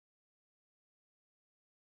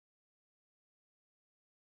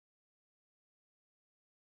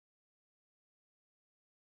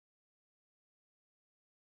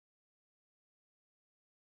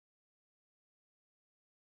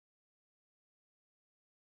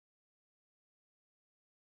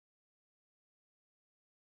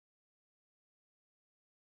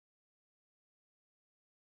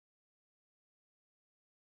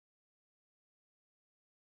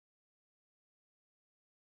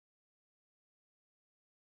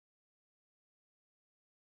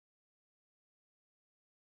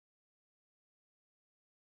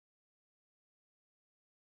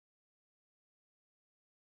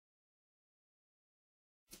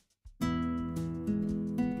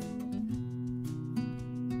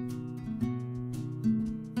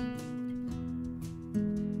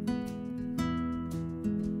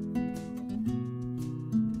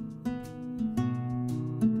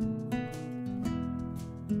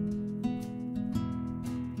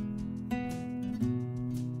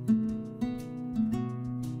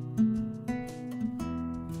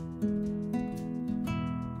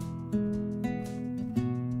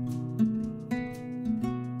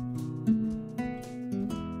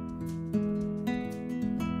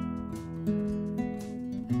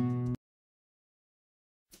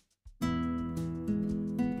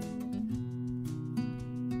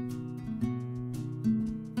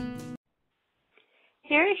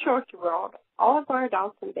Here at ShorkieWorld, all of our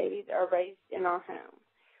adults and babies are raised in our home.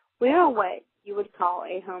 We are what you would call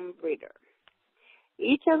a home breeder.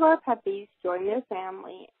 Each of our puppies join their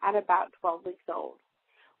family at about 12 weeks old.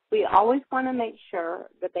 We always want to make sure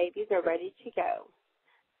the babies are ready to go.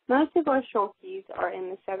 Most of our Shorkies are in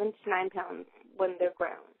the 7 to 9 pounds when they're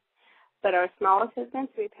grown, but our smallest has been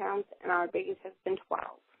 3 pounds and our biggest has been 12.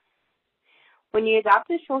 When you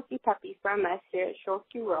adopt a Shorkie puppy from us here at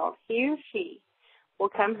ShorkieWorld, he or she will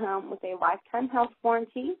come home with a lifetime health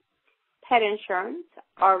warranty, pet insurance,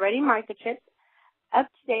 already microchipped, up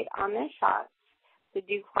to date on their shots. The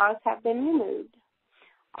dew claws have been removed.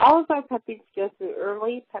 All of our puppies go through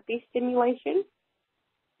early puppy stimulation,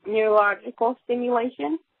 neurological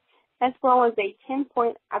stimulation, as well as a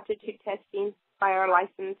 10-point aptitude testing by our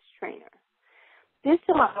licensed trainer. This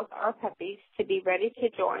allows our puppies to be ready to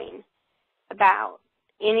join about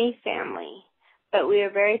any family, but we are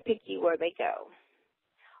very picky where they go.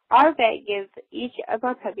 Our vet gives each of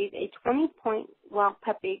our puppies a 20-point well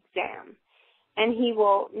puppy exam, and he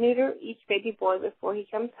will neuter each baby boy before he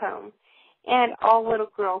comes home, and all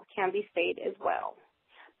little girls can be spayed as well.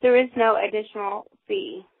 There is no additional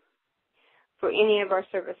fee for any of our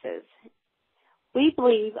services. We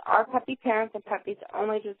believe our puppy parents and puppies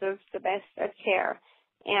only deserve the best of care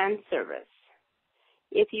and service.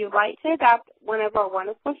 If you'd like to adopt one of our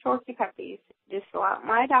wonderful Shorkie puppies, just fill out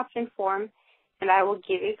my adoption form and I will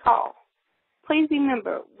give you a call. Please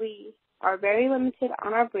remember, we are very limited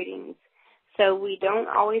on our breedings, so we don't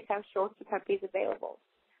always have Shorkie puppies available.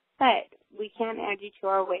 But we can add you to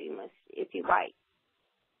our waiting list if you like.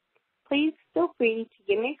 Please feel free to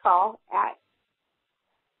give me a call at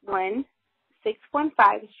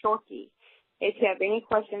 1-615-SHORKIE if you have any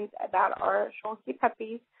questions about our Shorkie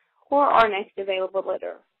puppies or our next available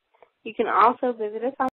litter. You can also visit us on